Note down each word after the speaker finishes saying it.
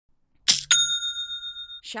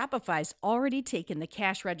Shopify's already taken the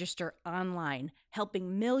cash register online,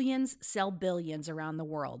 helping millions sell billions around the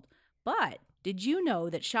world. But did you know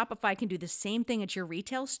that Shopify can do the same thing at your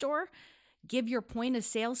retail store? Give your point of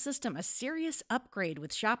sale system a serious upgrade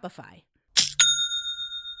with Shopify.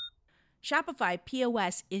 Shopify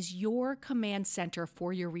POS is your command center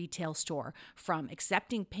for your retail store. From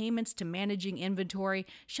accepting payments to managing inventory,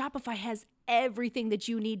 Shopify has everything that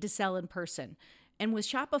you need to sell in person. And with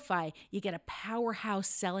Shopify, you get a powerhouse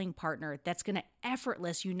selling partner that's going to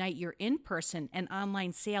effortless unite your in-person and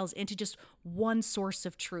online sales into just one source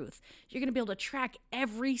of truth. You're going to be able to track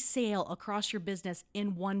every sale across your business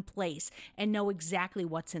in one place and know exactly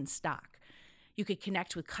what's in stock. You could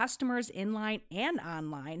connect with customers inline and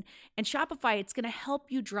online. And Shopify, it's going to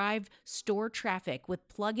help you drive store traffic with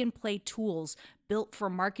plug-and-play tools built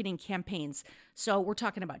for marketing campaigns. So we're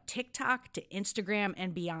talking about TikTok to Instagram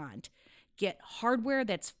and beyond. Get hardware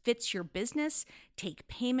that fits your business, take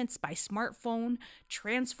payments by smartphone,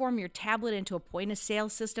 transform your tablet into a point-of-sale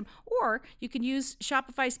system, or you can use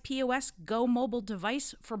Shopify's POS Go mobile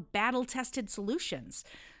device for battle-tested solutions.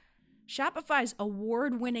 Shopify's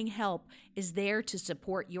award-winning help is there to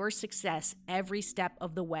support your success every step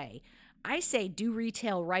of the way. I say do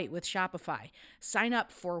retail right with Shopify. Sign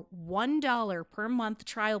up for $1 per month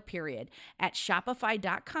trial period at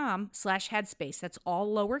shopify.com/headspace. That's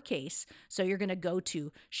all lowercase. So you're going to go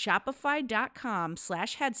to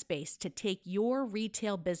shopify.com/headspace to take your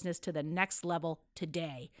retail business to the next level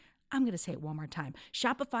today. I'm going to say it one more time.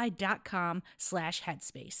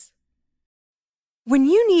 Shopify.com/headspace. When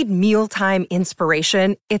you need mealtime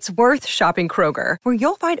inspiration, it's worth shopping Kroger, where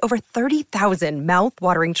you'll find over 30,000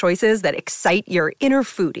 mouth-watering choices that excite your inner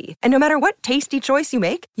foodie. And no matter what tasty choice you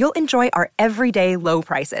make, you'll enjoy our everyday low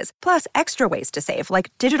prices, plus extra ways to save,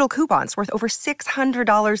 like digital coupons worth over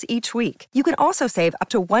 $600 each week. You can also save up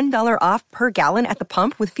to $1 off per gallon at the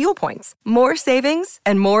pump with fuel points. More savings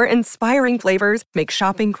and more inspiring flavors make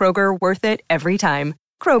shopping Kroger worth it every time.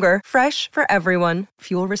 Kroger, fresh for everyone.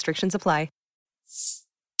 Fuel restrictions apply.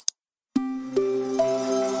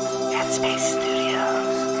 Headspace Studios.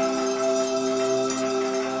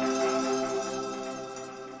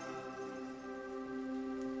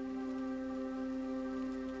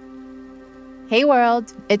 Hey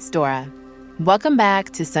world, it's Dora. Welcome back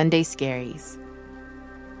to Sunday Scaries.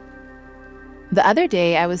 The other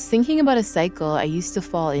day, I was thinking about a cycle I used to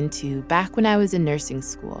fall into back when I was in nursing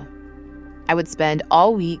school. I would spend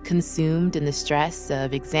all week consumed in the stress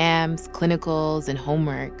of exams, clinicals, and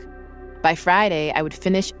homework. By Friday, I would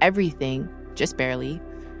finish everything, just barely.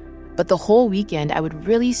 But the whole weekend, I would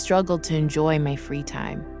really struggle to enjoy my free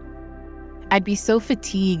time. I'd be so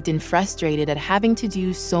fatigued and frustrated at having to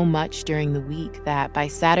do so much during the week that by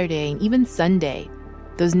Saturday and even Sunday,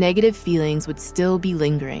 those negative feelings would still be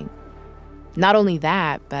lingering. Not only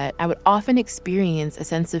that, but I would often experience a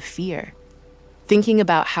sense of fear, thinking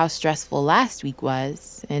about how stressful last week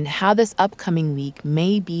was and how this upcoming week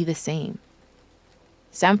may be the same.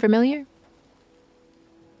 Sound familiar?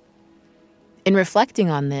 In reflecting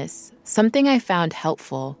on this, something I found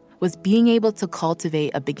helpful was being able to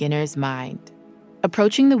cultivate a beginner's mind,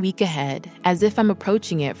 approaching the week ahead as if I'm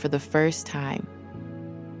approaching it for the first time.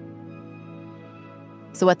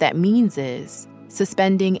 So what that means is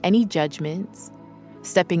suspending any judgments,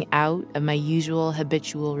 stepping out of my usual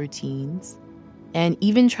habitual routines, and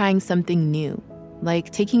even trying something new,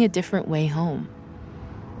 like taking a different way home.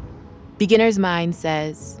 Beginner's mind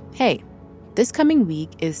says, hey, this coming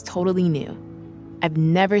week is totally new. I've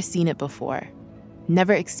never seen it before,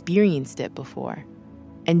 never experienced it before.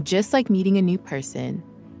 And just like meeting a new person,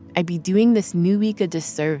 I'd be doing this new week a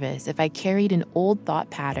disservice if I carried an old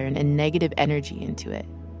thought pattern and negative energy into it.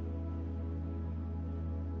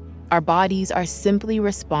 Our bodies are simply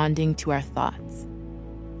responding to our thoughts.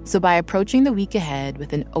 So by approaching the week ahead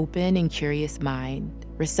with an open and curious mind,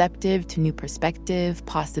 receptive to new perspective,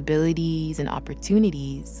 possibilities, and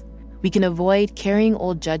opportunities, we can avoid carrying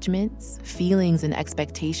old judgments, feelings, and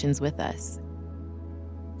expectations with us.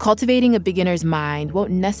 Cultivating a beginner's mind won't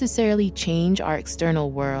necessarily change our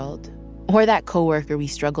external world or that coworker we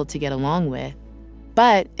struggle to get along with,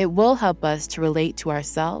 but it will help us to relate to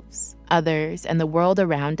ourselves, others, and the world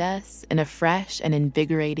around us in a fresh and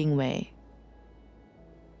invigorating way.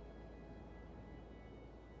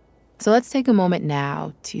 So let's take a moment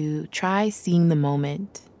now to try seeing the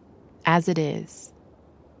moment as it is,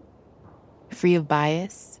 free of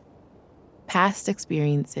bias, past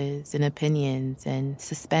experiences and opinions, and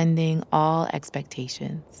suspending all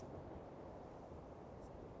expectations.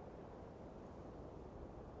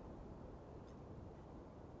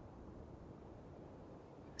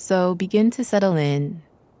 So begin to settle in,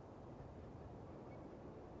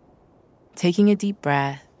 taking a deep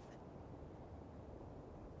breath.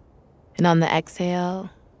 And on the exhale,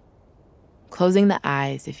 closing the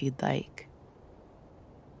eyes if you'd like.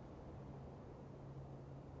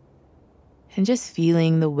 And just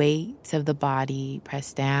feeling the weight of the body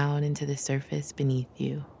press down into the surface beneath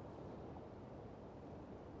you.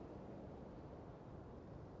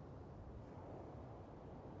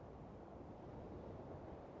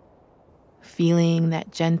 Feeling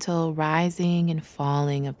that gentle rising and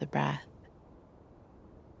falling of the breath.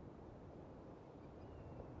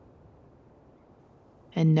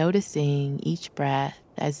 And noticing each breath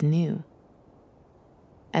as new,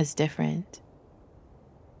 as different,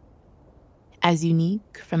 as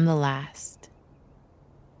unique from the last.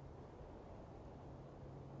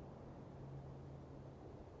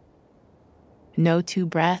 No two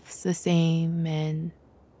breaths the same, and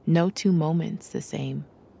no two moments the same.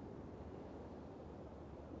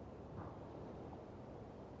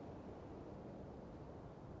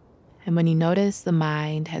 And when you notice the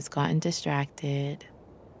mind has gotten distracted,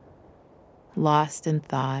 lost in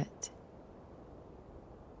thought,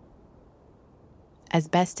 as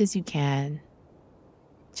best as you can,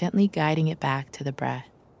 gently guiding it back to the breath.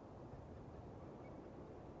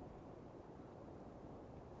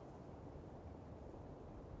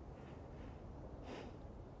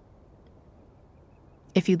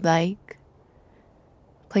 If you'd like,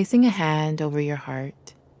 placing a hand over your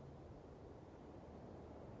heart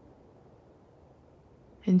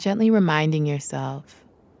and gently reminding yourself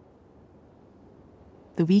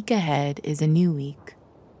the week ahead is a new week,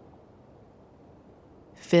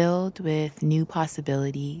 filled with new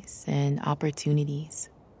possibilities and opportunities.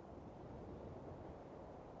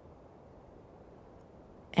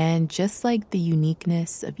 And just like the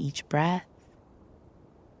uniqueness of each breath,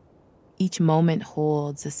 each moment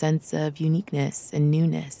holds a sense of uniqueness and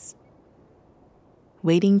newness,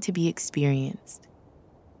 waiting to be experienced.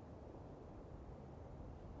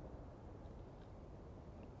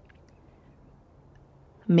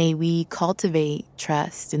 May we cultivate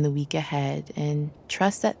trust in the week ahead and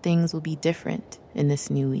trust that things will be different in this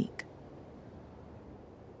new week.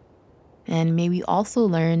 And may we also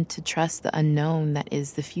learn to trust the unknown that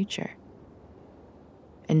is the future,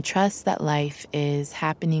 and trust that life is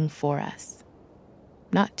happening for us,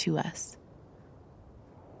 not to us.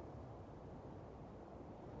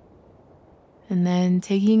 And then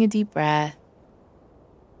taking a deep breath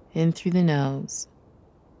in through the nose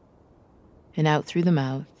and out through the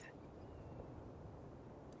mouth.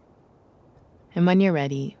 And when you're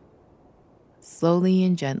ready, slowly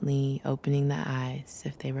and gently opening the eyes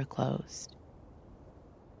if they were closed.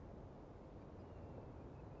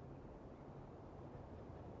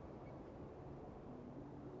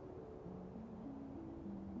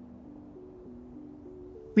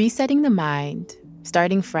 Resetting the mind,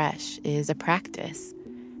 starting fresh, is a practice.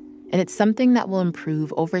 And it's something that will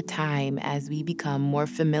improve over time as we become more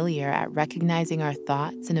familiar at recognizing our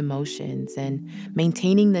thoughts and emotions and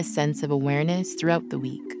maintaining this sense of awareness throughout the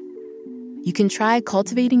week. You can try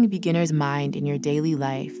cultivating a beginner's mind in your daily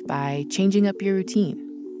life by changing up your routine,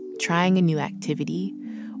 trying a new activity,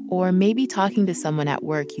 or maybe talking to someone at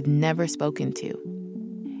work you've never spoken to.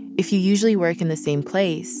 If you usually work in the same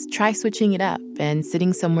place, try switching it up and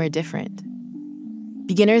sitting somewhere different.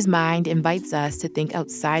 Beginner's mind invites us to think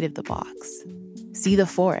outside of the box, see the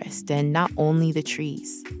forest and not only the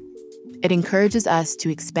trees. It encourages us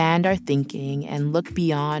to expand our thinking and look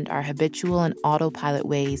beyond our habitual and autopilot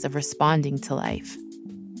ways of responding to life.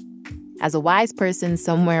 As a wise person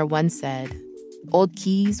somewhere once said, old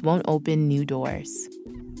keys won't open new doors.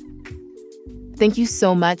 Thank you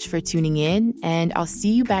so much for tuning in, and I'll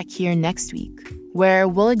see you back here next week, where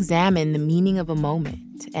we'll examine the meaning of a moment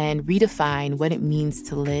and redefine what it means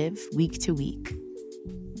to live week to week.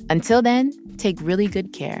 Until then, take really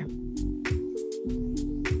good care.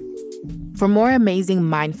 For more amazing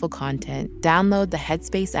mindful content, download the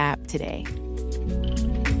Headspace app today.